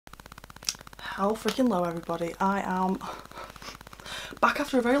How freaking low, everybody. I am back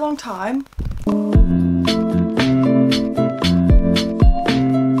after a very long time.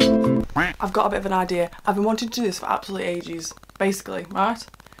 I've got a bit of an idea. I've been wanting to do this for absolutely ages, basically, right?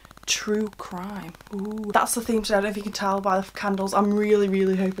 True crime. Ooh, that's the theme today. I don't know if you can tell by the candles. I'm really,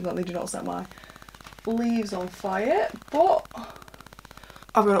 really hoping that they do not set my leaves on fire, but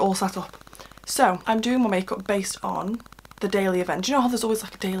I've got it all set up. So I'm doing my makeup based on the daily event. Do you know how there's always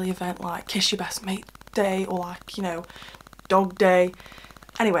like a daily event, like Kiss Your Best Mate Day, or like, you know, Dog Day?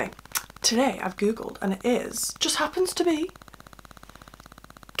 Anyway, today I've googled and it just happens to be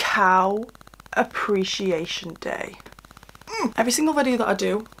Cow Appreciation Day. Every single video that I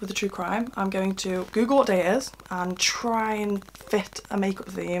do with the true crime, I'm going to Google what day it is and try and fit a makeup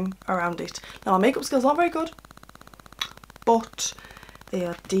theme around it. Now, my makeup skills aren't very good, but they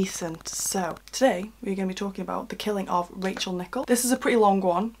are decent. So today we're going to be talking about the killing of Rachel Nickell. This is a pretty long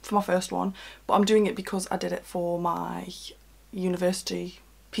one for my first one, but I'm doing it because I did it for my university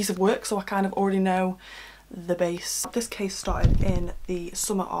piece of work, so I kind of already know the base. This case started in the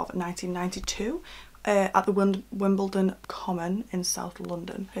summer of 1992 at the Wimbledon Common in South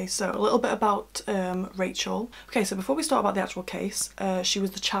London. Okay, so a little bit about Rachel. Okay, so before we start about the actual case, she was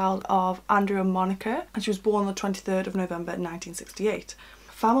the child of Andrew and Monica, and she was born on the 23rd of November 1968.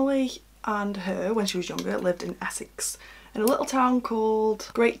 Family and her, when she was younger, lived in Essex in a little town called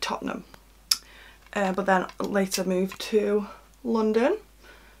Great Tottenham, but then later moved to London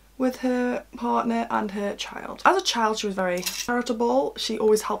with her partner and her child. As a child, she was very charitable. She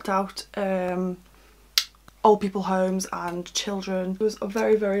always helped out old people homes and children. She was a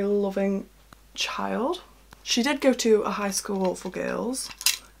very, very loving child. She did go to a high school for girls.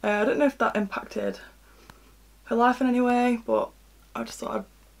 I don't know if that impacted her life in any way, but I just thought I'd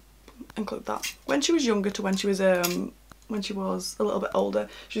include that. When she was younger to when she was a little bit older,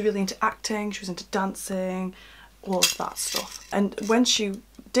 she was really into acting, she was into dancing, all of that stuff. And when she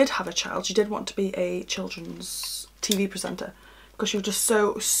did have a child, she did want to be a children's TV presenter, because she was just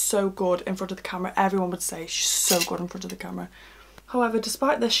so good in front of the camera. Everyone would say she's so good in front of the camera. However,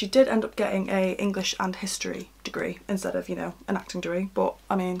 despite this, she did end up getting a English and history degree instead of, you know, an acting degree. But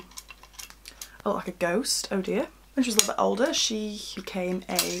I mean, I look like a ghost, oh dear. When she was a little bit older, she became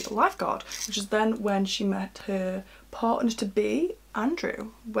a lifeguard, which is then when she met her partner-to-be,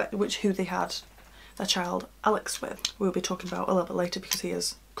 Andrew, who they had their child Alex with. We'll be talking about a little bit later because he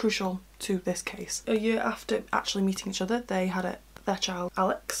is crucial to this case. A year after actually meeting each other, they had their child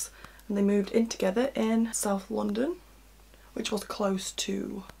Alex, and they moved in together in South London, which was close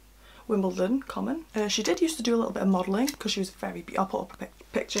to Wimbledon Common. She did used to do a little bit of modelling because she was very I'll put up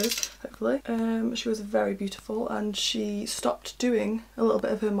pictures hopefully. She was very beautiful, and she stopped doing a little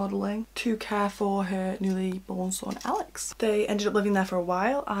bit of her modelling to care for her newly born son Alex. They ended up living there for a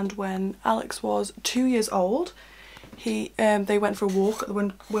while, and when Alex was 2 years old, they went for a walk at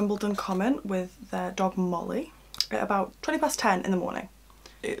the Wimbledon Common with their dog Molly at about 10:20 in the morning.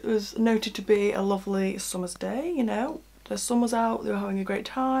 It was noted to be a lovely summer's day, you know. The sun was out, they were having a great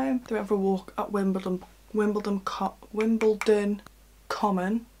time. They went for a walk at Wimbledon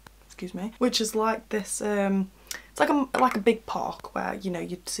Common, excuse me, which is like this, it's like a big park where, you know,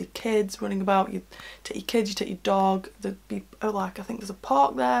 you'd see kids running about, you'd take your kids, you take your dog, there'd be, I think there's a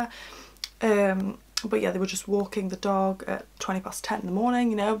park there. But yeah, they were just walking the dog at 10:20 in the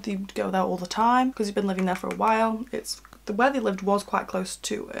morning, you know. They'd go there all the time because he'd been living there for a while. Where they lived was quite close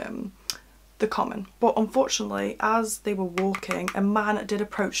to the Common. But unfortunately, as they were walking, a man did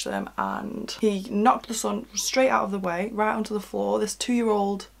approach them and he knocked the son straight out of the way, right onto the floor. This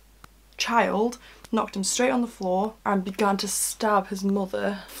 2-year-old child knocked him straight on the floor and began to stab his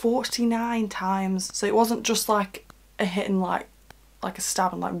mother 49 times. So it wasn't just like a hit and like a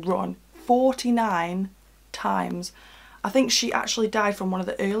stab and like run. 49 times. I think she actually died from one of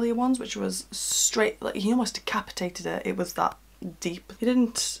the earlier ones, which was straight, like he almost decapitated her. It was that deep. He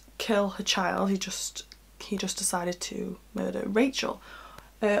didn't kill her child, he just decided to murder Rachel.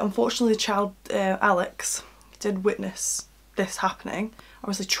 Unfortunately, the child Alex did witness this happening,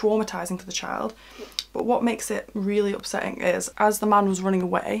 obviously traumatizing for the child. But what makes it really upsetting is, as the man was running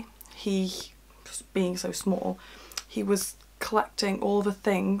away, he, being so small, he was collecting all the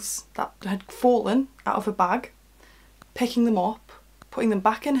things that had fallen out of her bag, picking them up, putting them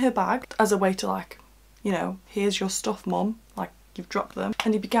back in her bag as a way to, like, you know, here's your stuff, mum, like, you've dropped them.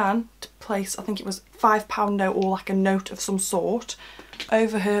 And he began to place, I think it was £5 note or like a note of some sort,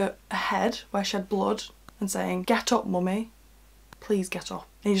 over her head where she had blood, and saying, "Get up, mummy, please get up."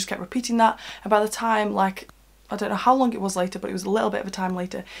 And he just kept repeating that, and by the time, like, I don't know how long it was later, but it was a little bit of a time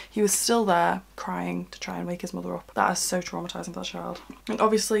later, he was still there crying to try and wake his mother up. That is so traumatising for that child. And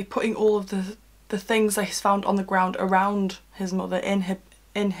obviously putting all of the the things that he's found on the ground around his mother in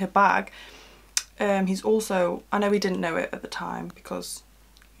her bag, he's also, I know he didn't know it at the time because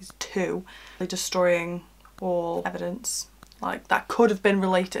he's 2, destroying all evidence like that could have been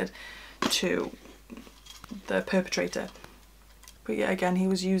related to the perpetrator. But yeah, again, he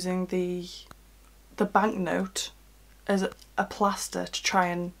was using the banknote as a plaster to try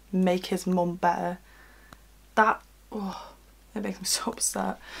and make his mum better. That, oh, it makes me so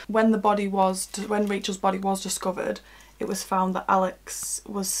upset. When Rachel's body was discovered, it was found that Alex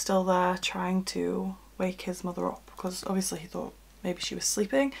was still there trying to wake his mother up, because obviously he thought maybe she was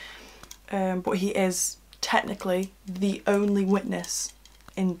sleeping. But he is technically the only witness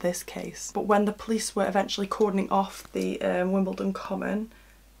in this case. But when the police were eventually cordoning off the Wimbledon Common,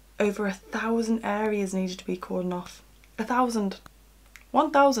 over 1,000 areas needed to be cordoned off. 1,000.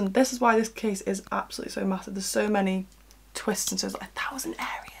 1,000. This is why this case is absolutely so massive. There's so many twists and turns. 1,000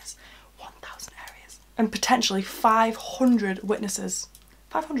 areas. 1,000 areas. And potentially 500 witnesses.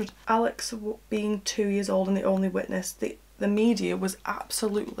 500. Alex being 2 years old and the only witness, the media was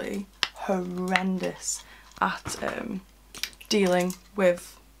absolutely horrendous at dealing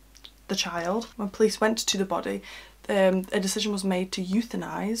with the child. When police went to the body, a decision was made to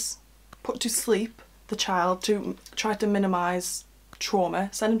euthanize, put to sleep the child to try to minimise trauma,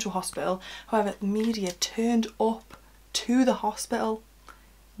 send him to a hospital. However, the media turned up to the hospital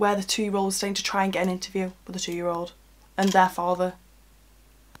where the 2-year-old was staying to try and get an interview with the 2-year-old and their father.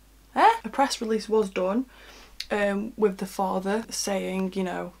 A press release was done with the father saying, you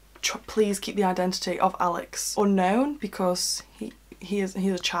know, please keep the identity of Alex unknown because he's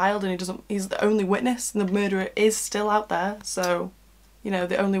a child and he's the only witness and the murderer is still out there, so, you know,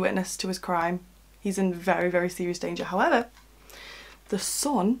 the only witness to his crime. He's in very, very serious danger. However, the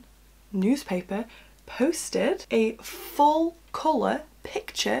Sun newspaper posted a full colour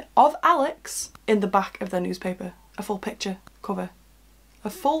picture of Alex in the back of their newspaper. A full picture cover. A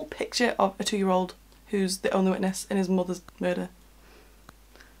full picture of a 2-year-old who's the only witness in his mother's murder.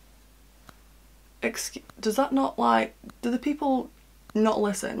 Does that not, like, do the people not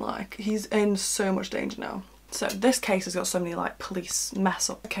listen? Like, he's in so much danger now. So this case has got so many, like, police mess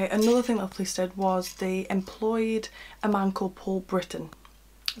up. Okay, another thing that the police did was they employed a man called Paul Britton.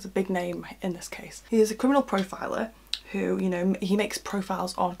 It's a big name in this case. He is a criminal profiler who, you know, he makes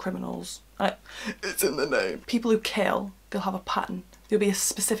profiles on criminals. It's in the name. People who kill, they'll have a pattern. There'll be a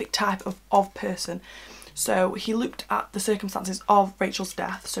specific type of person. So he looked at the circumstances of Rachel's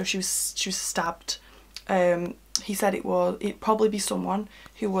death. So she was stabbed. He said it'd probably be someone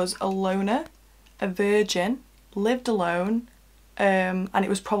who was a loner, a virgin, lived alone, and it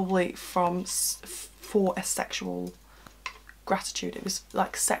was probably for a sexual gratitude. It was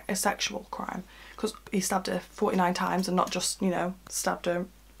like a sexual crime because he stabbed her 49 times and not just, you know, stabbed her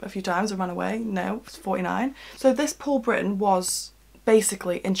a few times and ran away. No, it's 49. So this Paul Britton was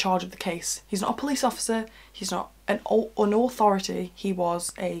basically in charge of the case. He's not a police officer, he's not an authority, he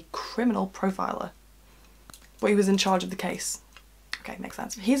was a criminal profiler. But he was in charge of the case. Okay, makes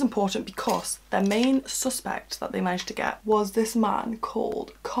sense. He's important because their main suspect that they managed to get was this man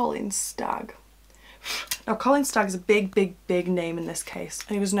called Colin Stagg. Now, Colin Stagg is a big, big, big name in this case,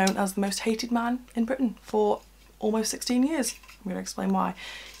 and he was known as the most hated man in Britain for almost 16 years. I'm going to explain why.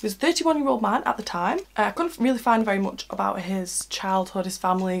 He was a 31-year-old man at the time. I couldn't really find very much about his childhood, his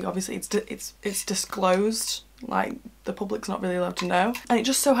family. Obviously, it's disclosed. Like, the public's not really allowed to know. And it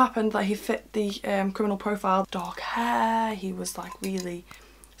just so happened that he fit the criminal profile. Dark hair, he was like really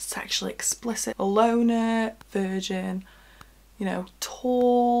sexually explicit, a loner, virgin, you know,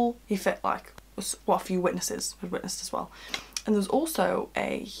 tall. He fit like what a few witnesses had witnessed as well. And there's also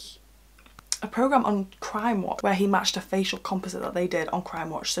a program on Crime Watch where he matched a facial composite that they did on Crime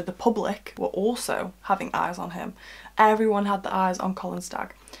Watch. So the public were also having eyes on him. Everyone had the eyes on Colin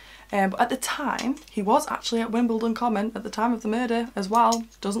Stagg. But at the time, he was actually at Wimbledon Common at the time of the murder as well.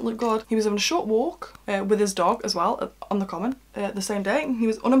 Doesn't look good. He was having a short walk with his dog as well on the Common the same day. He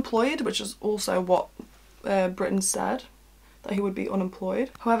was unemployed, which is also what Britton said, that he would be unemployed.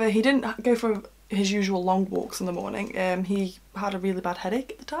 However, he didn't go for his usual long walks in the morning. He had a really bad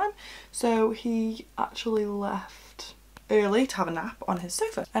headache at the time, so he actually left early to have a nap on his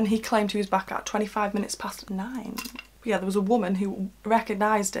sofa. And he claimed he was back at 25 minutes past 9. But yeah, there was a woman who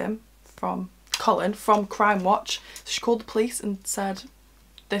recognised him from Colin from Crime Watch. So she called the police and said,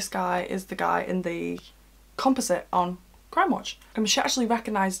 this guy is the guy in the composite on Crime Watch. And she actually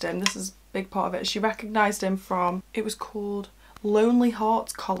recognised him. This is a big part of it. She recognised him from, it was called Lonely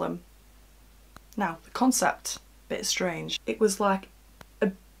Hearts Column. Now, the concept, a bit strange. It was like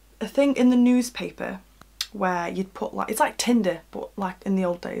a thing in the newspaper where you'd put like, it's like Tinder, but like in the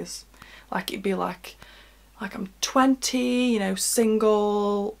old days. Like it'd be like I'm 20, you know,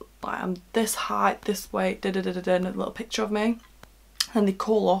 single, like I'm this height, this weight, and a little picture of me. And they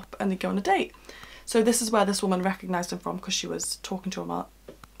call up and they go on a date. So this is where this woman recognised him from, because she was talking to him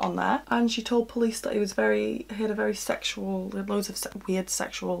on there. And she told police that he had a very sexual, he had loads of weird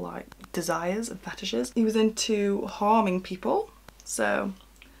sexual like desires and fetishes. He was into harming people. So,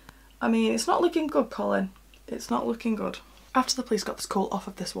 I mean, it's not looking good, Colin. It's not looking good. After the police got this call off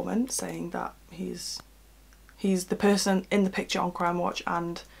of this woman saying that he's the person in the picture on Crime Watch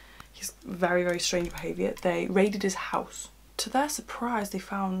and he's very, very strange behaviour, they raided his house. To their surprise, they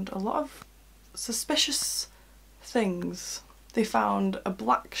found a lot of suspicious things. They found a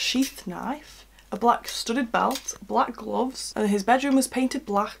black sheath knife, a black studded belt, black gloves, and his bedroom was painted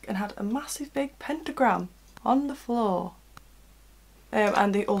black and had a massive big pentagram on the floor.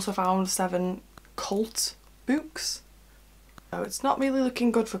 And they also found 7 cult books. So it's not really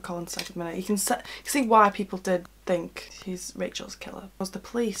looking good for Colin Stagg at the minute. You can see why people did think he's Rachel's killer. It was the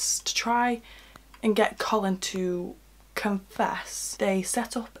police, to try and get Colin to confess, they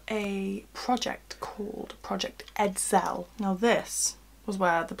set up a project called Project Edzell. Now this was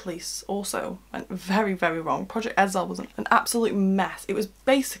where the police also went very, very wrong. Project Edzell was an absolute mess. It was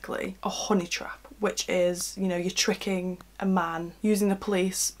basically a honey trap, which is, you know, you're tricking a man using the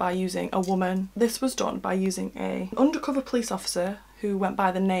police by using a woman. This was done by using an undercover police officer who went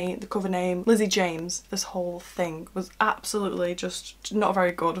by the cover name Lizzie James. This whole thing was absolutely just not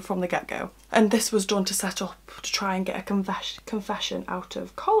very good from the get-go. And this was done to set up to try and get a confession out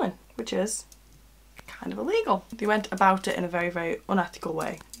of Colin, which is kind of illegal. They went about it in a very, very unethical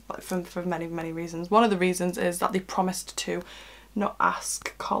way, like for many, many reasons. One of the reasons is that they promised to not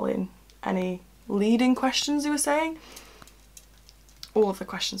ask Colin any leading questions, they were saying. All of the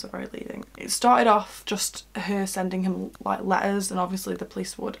questions are very leading. It started off just her sending him like letters, and obviously the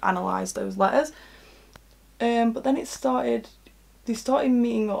police would analyse those letters. But then they started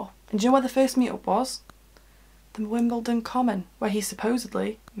meeting up. And do you know where the first meet-up was? The Wimbledon Common, where he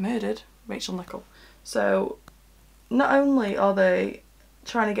supposedly murdered Rachel Nickell. So not only are they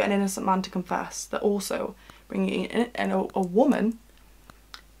trying to get an innocent man to confess, they're also bringing in a woman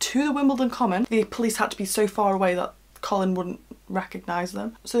to the Wimbledon Common. The police had to be so far away that Colin wouldn't recognise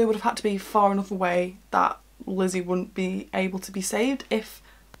them. So they would have had to be far enough away that Lizzie wouldn't be able to be saved if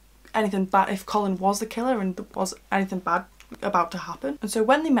Colin was the killer and there was anything bad about to happen. And so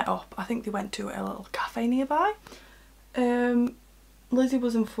when they met up, I think they went to a little cafe nearby. Lizzie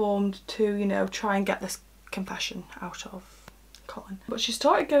was informed to, you know, try and get this confession out of Colin. But she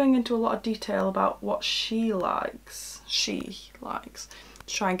started going into a lot of detail about what she likes to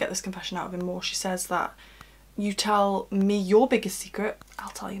try and get this confession out of him more. She says that, you tell me your biggest secret,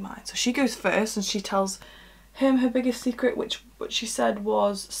 I'll tell you mine. So she goes first and she tells him her biggest secret, which she said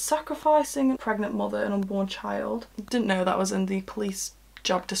was sacrificing a pregnant mother and unborn child. Didn't know that was in the police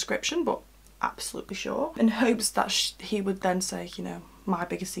job description, but absolutely sure. In hopes that he would then say, you know, my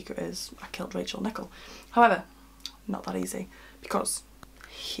biggest secret is I killed Rachel Nickell. However, not that easy, because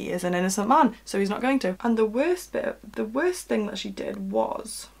he is an innocent man, so he's not going to. And the worst thing that she did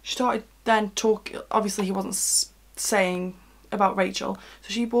was she started then talking. Obviously he wasn't saying about Rachel, so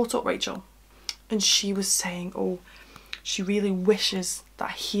she brought up Rachel and she was saying, oh, she really wishes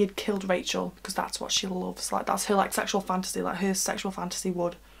that he had killed Rachel because that's what she loves, like that's her like sexual fantasy, like her sexual fantasy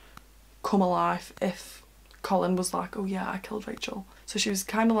would come alive if Colin was like, oh yeah, I killed Rachel. So she was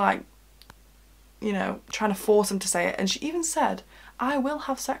kind of like, you know, trying to force him to say it. And she even said, I will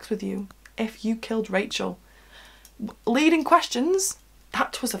have sex with you if you killed Rachel. Leading questions.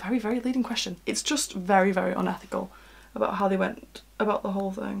 That was a very, very leading question. It's just very, very unethical about how they went about the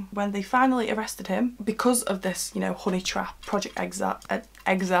whole thing. When they finally arrested him, because of this, you know, honey trap, Project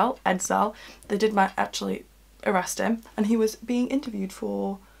Edzell, they did actually arrest him, and he was being interviewed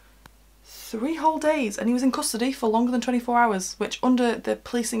for 3 whole days, and he was in custody for longer than 24 hours, which under the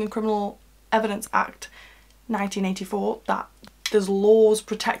Policing and Criminal Evidence Act 1984, that there's laws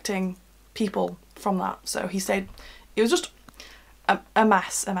protecting people from that. So he said it was just a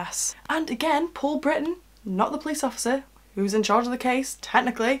mess. And again, Paul Britton, not the police officer who was in charge of the case,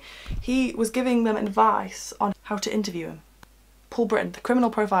 technically, he was giving them advice on how to interview him. Paul Britton, the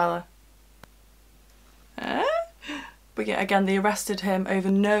criminal profiler. But yeah, again, they arrested him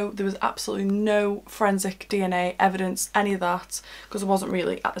over there was absolutely no forensic DNA evidence, any of that, because there wasn't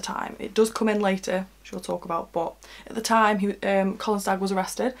really at the time. It does come in later, which we'll talk about, but at the time Colin Stagg was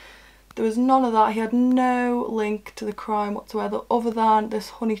arrested, there was none of that. He had no link to the crime whatsoever other than this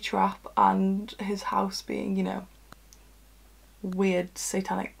honey trap and his house being, you know, weird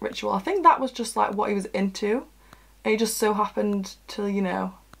satanic ritual. I think that was just like what he was into. And he just so happened to, you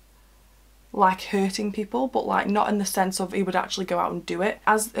know, like hurting people, but like not in the sense of he would actually go out and do it.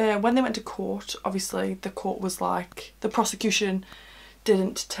 As when they went to court, obviously the court was like, the prosecution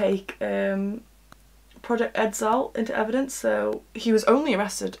didn't take Project Edzal into evidence, so he was only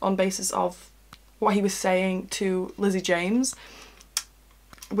arrested on basis of what he was saying to Lizzie James,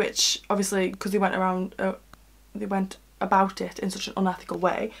 which obviously, because they went about it in such an unethical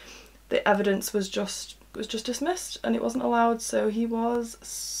way, the evidence was just dismissed and it wasn't allowed, so he was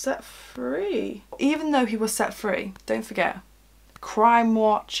set free. Even though he was set free, don't forget, Crime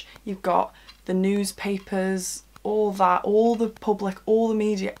Watch, you've got the newspapers, all that, all the public, all the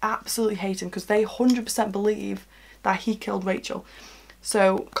media absolutely hate him because they 100% believe that he killed Rachel.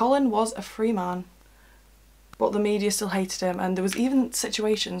 So Colin was a free man, but the media still hated him, and there was even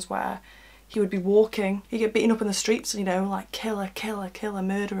situations where he would be walking, he'd get beaten up in the streets, you know, like killer, killer, killer,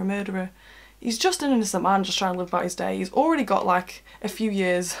 murderer, murderer. He's just an innocent man just trying to live about his day. He's already got like a few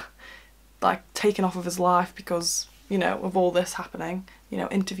years like taken off of his life because, you know, of all this happening, you know,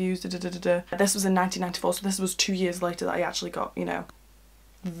 interviews, This was in 1994, so this was 2 years later that he actually got, you know,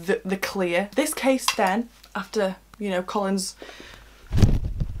 the clear. This case then, after, you know,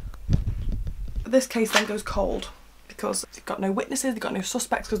 this case then goes cold because they've got no witnesses, they've got no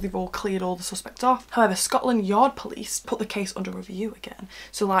suspects because they've all cleared all the suspects off. However, Scotland Yard Police put the case under review again.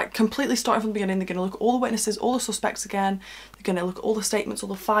 So like completely starting from the beginning, they're going to look at all the witnesses, all the suspects again, they're going to look at all the statements, all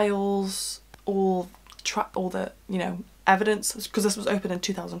the files, all the, you know, evidence, because this was opened in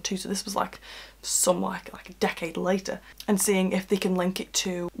 2002, so this was like like a decade later, and seeing if they can link it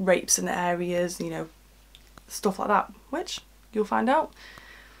to rapes in the areas, you know, stuff like that, which you'll find out.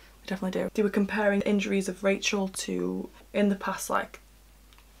 Definitely do. They were comparing injuries of Rachel to in the past like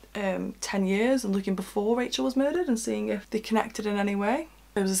 10 years and looking before Rachel was murdered and seeing if they connected in any way.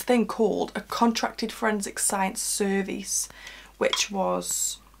 There was this thing called a contracted forensic science service, which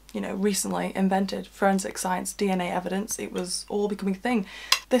was, you know, recently invented. Forensic science, DNA evidence, it was all becoming a thing.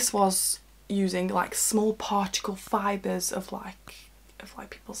 This was using like small particle fibres of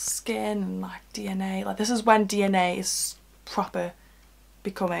people's skin and like DNA. Like this is when DNA is proper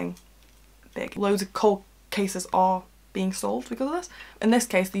becoming big. Loads of cold cases are being solved because of this. In this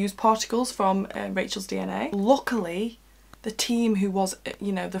case, they used particles from Rachel's DNA. Luckily, the team who was,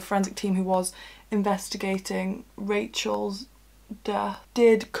 you know, the forensic team who was investigating Rachel's death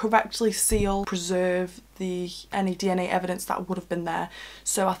did correctly preserve any DNA evidence that would have been there.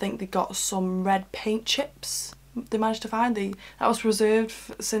 So I think they got some red paint chips they managed to find. That was preserved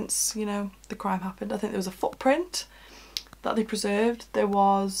since, you know, the crime happened. I think there was a footprint that they preserved. There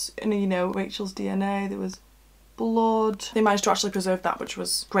was, you know, Rachel's DNA, there was blood. They managed to actually preserve that, which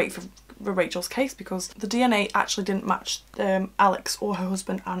was great for Rachel's case because the DNA actually didn't match Alex or her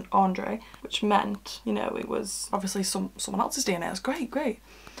husband and Andre, which meant, you know, it was obviously someone else's DNA. It was great.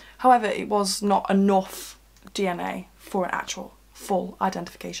 However, it was not enough DNA for an actual full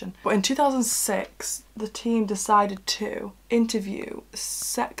identification. But in 2006, the team decided to interview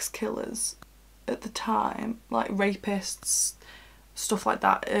sex killers at the time, like rapists, stuff like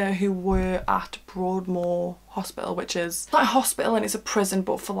that, who were at Broadmoor Hospital, which is not a hospital and it's a prison,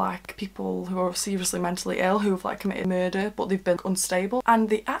 but for like people who are seriously mentally ill, who have like committed murder but they've been unstable. And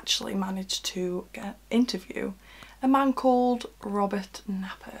they actually managed to interview a man called Robert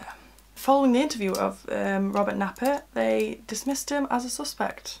Napper. Following the interview of Robert Napper, they dismissed him as a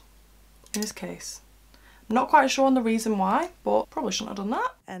suspect in his case. Not quite sure on the reason why, but probably shouldn't have done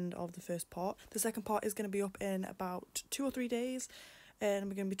that. End of the first part. The second part is going to be up in about 2 or 3 days, and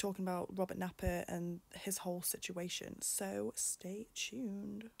we're going to be talking about Robert Napper and his whole situation, so stay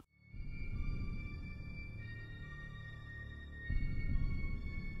tuned.